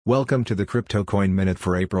Welcome to the Crypto Coin Minute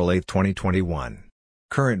for April 8, 2021.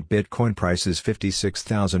 Current Bitcoin price is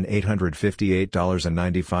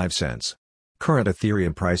 $56,858.95. Current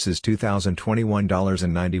Ethereum price is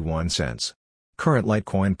 $2,021.91. Current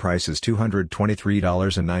Litecoin price is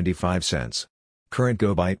 $223.95. Current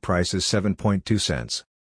GoByte price is 7.2 cents.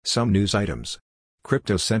 Some news items.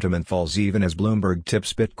 Crypto sentiment falls even as Bloomberg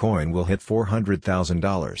tips Bitcoin will hit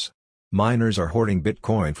 $400,000. Miners are hoarding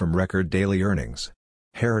Bitcoin from record daily earnings.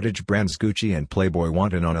 Heritage brands Gucci and Playboy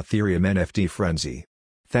want in on Ethereum NFT frenzy.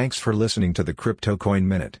 Thanks for listening to the Crypto Coin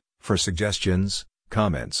Minute. For suggestions,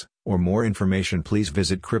 comments, or more information, please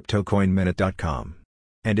visit CryptoCoinMinute.com.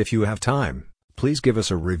 And if you have time, please give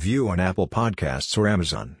us a review on Apple Podcasts or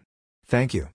Amazon. Thank you.